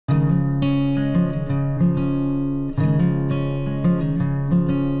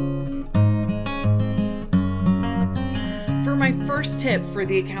tip for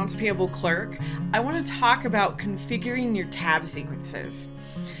the Accounts Payable Clerk, I want to talk about configuring your tab sequences.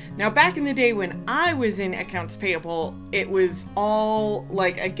 Now, back in the day when I was in Accounts Payable, it was all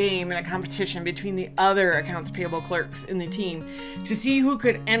like a game and a competition between the other Accounts Payable clerks in the team to see who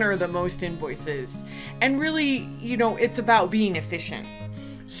could enter the most invoices. And really, it's about being efficient.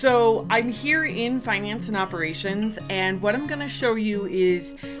 So I'm here in Finance and Operations, and what I'm going to show you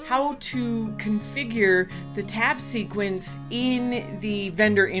is how to configure the tab sequence in the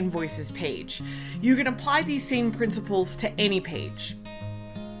vendor invoices page. You can apply these same principles to any page.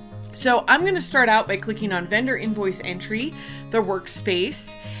 So I'm going to start out by clicking on Vendor Invoice Entry, the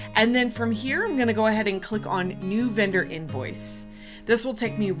workspace, and then from here I'm going to go ahead and click on New Vendor Invoice. This will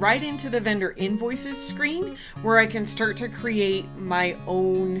take me right into the vendor invoices screen where I can start to create my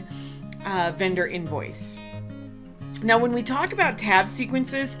own vendor invoice. Now, when we talk about tab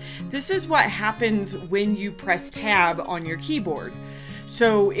sequences, this is what happens when you press tab on your keyboard.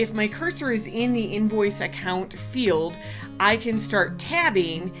 So if my cursor is in the invoice account field, I can start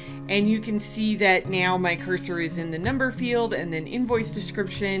tabbing, and you can see that now my cursor is in the number field and then invoice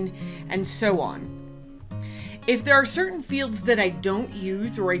description and so on. If there are certain fields that I don't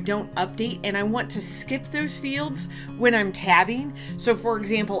use or I don't update and I want to skip those fields when I'm tabbing, so for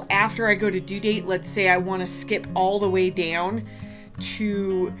example, after I go to due date, let's say I want to skip all the way down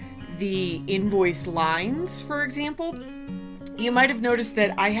to the invoice lines, for example, you might have noticed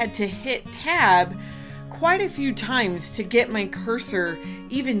that I had to hit tab quite a few times to get my cursor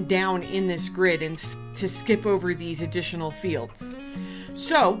even down in this grid and to skip over these additional fields.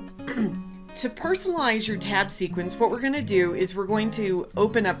 So, to personalize your tab sequence, what we're going to do is we're going to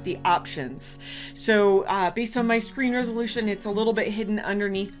open up the options. So based on my screen resolution, it's a little bit hidden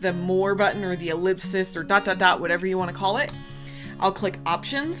underneath the More button or the ellipsis or ... whatever you want to call it. I'll click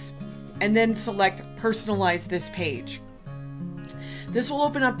Options and then select Personalize this page. This will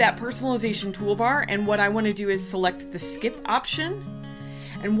open up that personalization toolbar, and what I want to do is select the Skip option.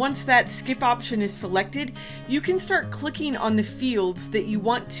 And once that skip option is selected, you can start clicking on the fields that you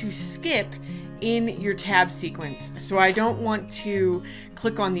want to skip in your tab sequence. So I don't want to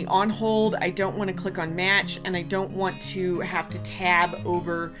click on the on hold, I don't want to click on match, and I don't want to have to tab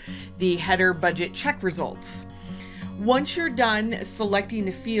over the header budget check results. Once you're done selecting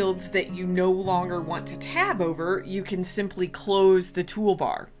the fields that you no longer want to tab over, you can simply close the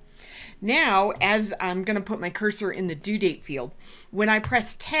toolbar. Now, as I'm going to put my cursor in the due date field, when I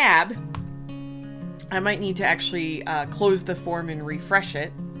press tab, I might need to actually close the form and refresh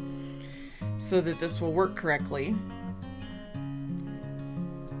it so that this will work correctly.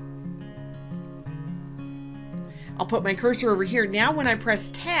 I'll put my cursor over here. Now when I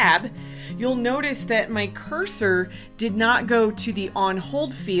press tab, you'll notice that my cursor did not go to the on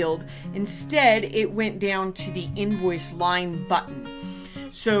hold field. Instead, it went down to the invoice line button.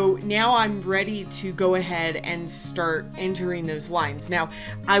 So now I'm ready to go ahead and start entering those lines. Now,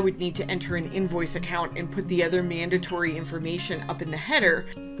 I would need to enter an invoice account and put the other mandatory information up in the header.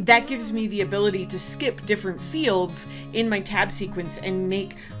 That gives me the ability to skip different fields in my tab sequence and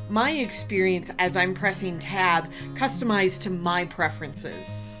make my experience as I'm pressing tab customized to my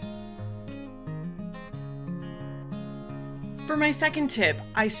preferences. For my second tip,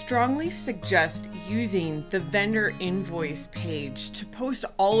 I strongly suggest using the vendor invoice page to post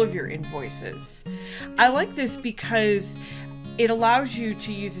all of your invoices. I like this because it allows you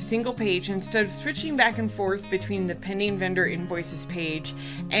to use a single page instead of switching back and forth between the pending vendor invoices page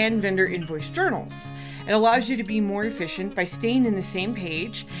and vendor invoice journals. It allows you to be more efficient by staying in the same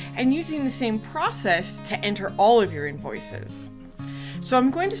page and using the same process to enter all of your invoices. So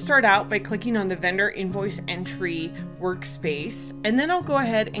I'm going to start out by clicking on the vendor invoice entry workspace, and then I'll go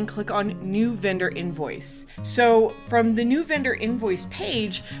ahead and click on New Vendor Invoice. So from the New Vendor Invoice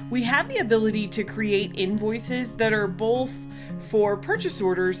page, we have the ability to create invoices that are both for purchase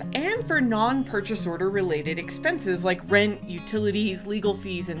orders and for non-purchase order related expenses like rent, utilities, legal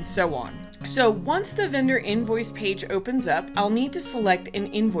fees, and so on. So once the vendor invoice page opens up, I'll need to select an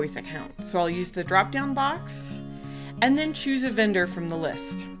invoice account. So I'll use the drop-down box and then choose a vendor from the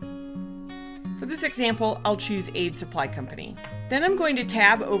list. For this example, I'll choose Aid Supply Company. Then I'm going to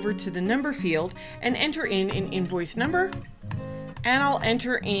tab over to the number field and enter in an invoice number, and I'll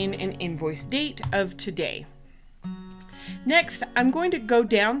enter in an invoice date of today. Next, I'm going to go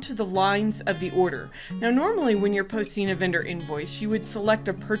down to the lines of the order. Now, normally when you're posting a vendor invoice, you would select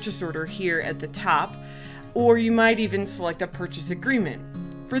a purchase order here at the top, or you might even select a purchase agreement.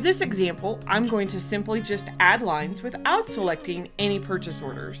 For this example, I'm going to simply just add lines without selecting any purchase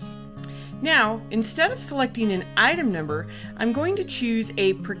orders. Now, instead of selecting an item number, I'm going to choose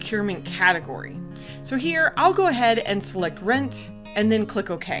a procurement category. So here, I'll go ahead and select rent and then click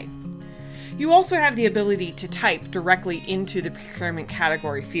OK. You also have the ability to type directly into the procurement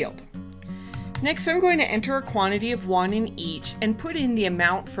category field. Next, I'm going to enter a quantity of 1 in each and put in the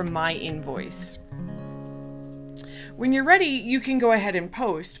amount from my invoice. When you're ready, you can go ahead and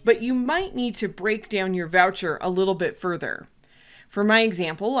post, but you might need to break down your voucher a little bit further. For my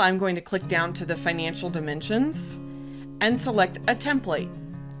example, I'm going to click down to the financial dimensions and select a template.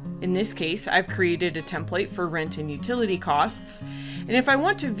 In this case, I've created a template for rent and utility costs, and if I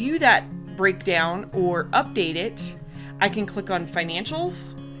want to view that breakdown or update it, I can click on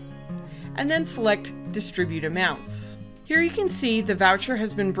Financials and then select Distribute Amounts. Here you can see the voucher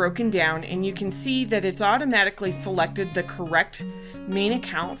has been broken down, and you can see that it's automatically selected the correct main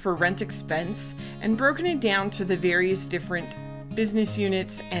account for rent expense and broken it down to the various different business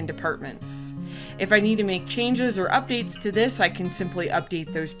units and departments. If I need to make changes or updates to this, I can simply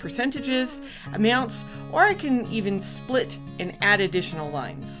update those percentages, amounts, or I can even split and add additional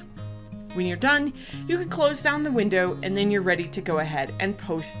lines. When you're done, you can close down the window, and then you're ready to go ahead and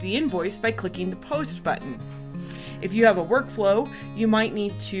post the invoice by clicking the Post button. If you have a workflow, you might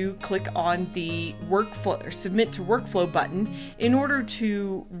need to click on the Workflow or Submit to Workflow button in order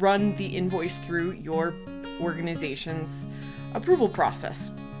to run the invoice through your organization's approval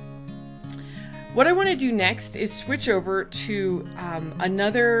process. What I want to do next is switch over to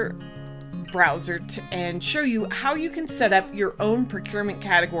another browser and show you how you can set up your own procurement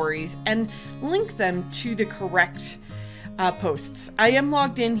categories and link them to the correct posts. I am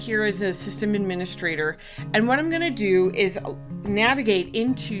logged in here as a system administrator, and what I'm going to do is navigate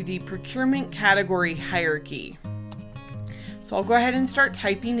into the procurement category hierarchy. So I'll go ahead and start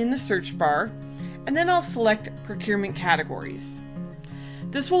typing in the search bar, and then I'll select procurement categories.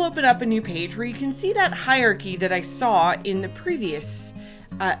 This will open up a new page where you can see that hierarchy that I saw in the previous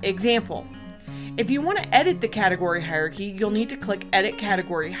example. If you want to edit the category hierarchy, you'll need to click Edit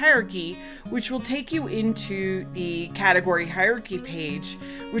Category Hierarchy, which will take you into the category hierarchy page,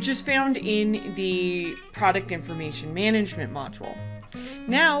 which is found in the Product Information Management module.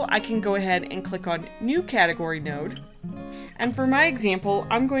 Now I can go ahead and click on New Category node, and for my example,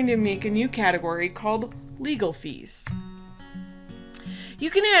 I'm going to make a new category called Legal Fees. You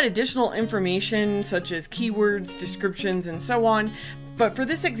can add additional information such as keywords, descriptions, and so on, but for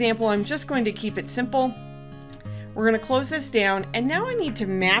this example, I'm just going to keep it simple. We're going to close this down, and now I need to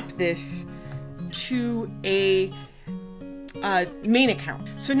map this to a main account.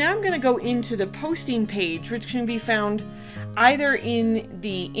 So now I'm going to go into the posting page, which can be found either in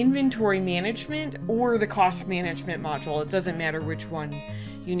the inventory management or the cost management module. It doesn't matter which one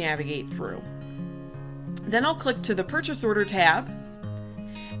you navigate through. Then I'll click to the purchase order tab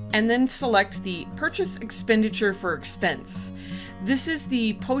and then select the purchase expenditure for expense. This is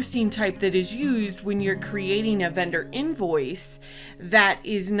the posting type that is used when you're creating a vendor invoice that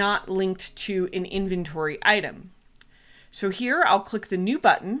is not linked to an inventory item. So here I'll click the new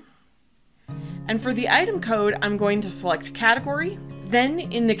button, and for the item code I'm going to select category. Then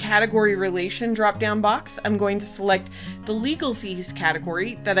in the category relation drop-down box, I'm going to select the legal fees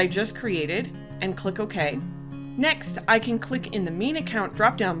category that I just created and click OK. Next, I can click in the main account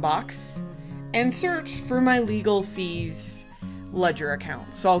drop-down box and search for my legal fees ledger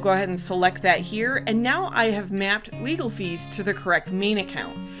account. So I'll go ahead and select that here, and now I have mapped legal fees to the correct main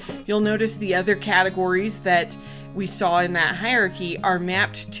account. You'll notice the other categories that we saw in that hierarchy are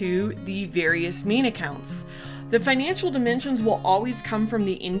mapped to the various main accounts. The financial dimensions will always come from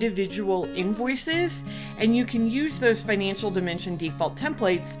the individual invoices, and you can use those financial dimension default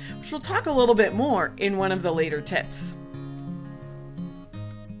templates, which we'll talk a little bit more in one of the later tips.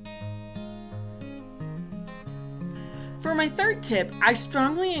 For my third tip, I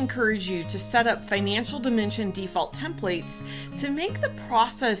strongly encourage you to set up financial dimension default templates to make the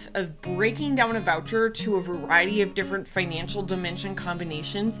process of breaking down a voucher to a variety of different financial dimension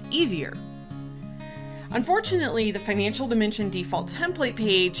combinations easier. Unfortunately, the financial dimension default template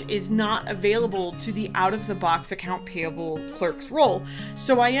page is not available to the out-of-the-box Account Payable Clerk's role,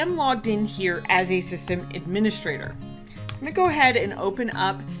 so I am logged in here as a system administrator. I'm going to go ahead and open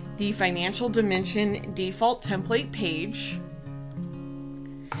up the financial dimension default template page,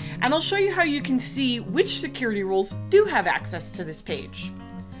 and I'll show you how you can see which security rules do have access to this page.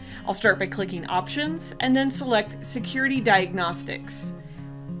 I'll start by clicking Options and then select Security Diagnostics.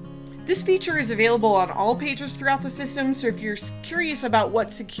 This feature is available on all pages throughout the system, so if you're curious about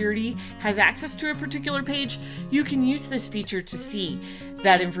what security has access to a particular page, you can use this feature to see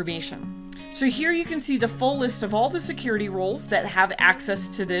that information. So here you can see the full list of all the security roles that have access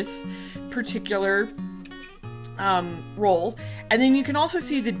to this particular role, and then you can also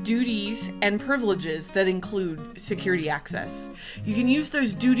see the duties and privileges that include security access. You can use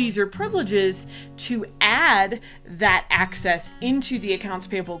those duties or privileges to add that access into the Accounts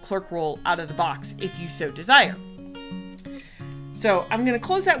Payable Clerk role out of the box if you so desire. So I'm going to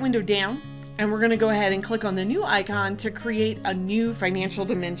close that window down, and we're going to go ahead and click on the new icon to create a new financial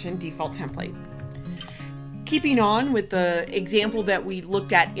dimension default template. Keeping on with the example that we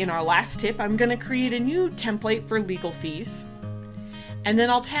looked at in our last tip, I'm going to create a new template for legal fees. And then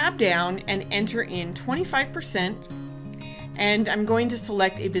I'll tab down and enter in 25%, and I'm going to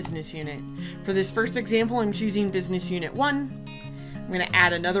select a business unit. For this first example, I'm choosing business unit 1. I'm going to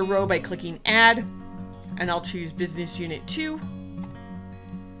add another row by clicking add, and I'll choose business unit 2.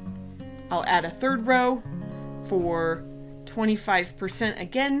 I'll add a third row for 25%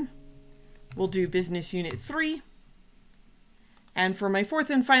 again. We'll do business unit 3. And for my fourth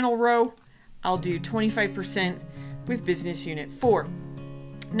and final row, I'll do 25% with business unit 4.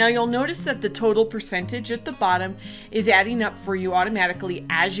 Now you'll notice that the total percentage at the bottom is adding up for you automatically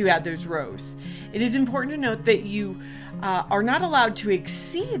as you add those rows. It is important to note that you are not allowed to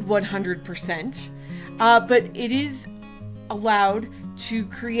exceed 100%, but it is allowed to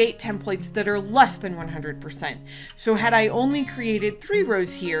create templates that are less than 100%. So had I only created 3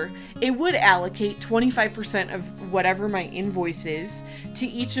 rows here, it would allocate 25% of whatever my invoice is to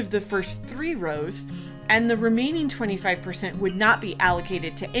each of the first 3 rows, and the remaining 25% would not be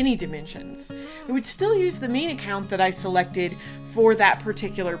allocated to any dimensions. It would still use the main account that I selected for that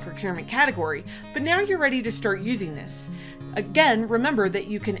particular procurement category, but now you're ready to start using this. Again, remember that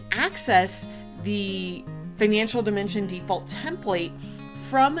you can access the Financial Dimension Default template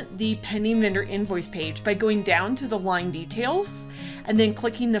from the Pending Vendor Invoice page by going down to the line details and then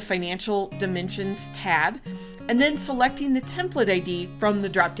clicking the Financial Dimensions tab and then selecting the template ID from the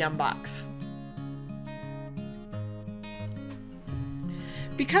drop-down box.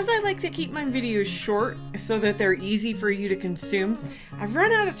 Because I like to keep my videos short so that they're easy for you to consume, I've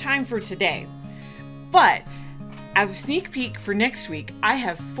run out of time for today. But as a sneak peek for next week, I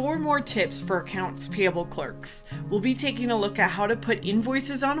have 4 more tips for accounts payable clerks. We'll be taking a look at how to put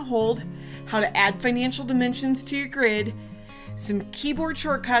invoices on hold, how to add financial dimensions to your grid, some keyboard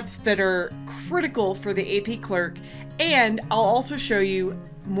shortcuts that are critical for the AP clerk, and I'll also show you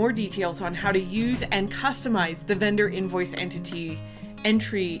more details on how to use and customize the vendor invoice entity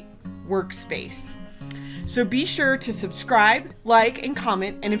entry workspace. So be sure to subscribe, like, and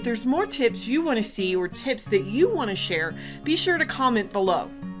comment, and if there's more tips you want to see or tips that you want to share, be sure to comment below.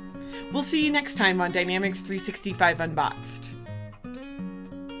 We'll see you next time on Dynamics 365 Unboxed.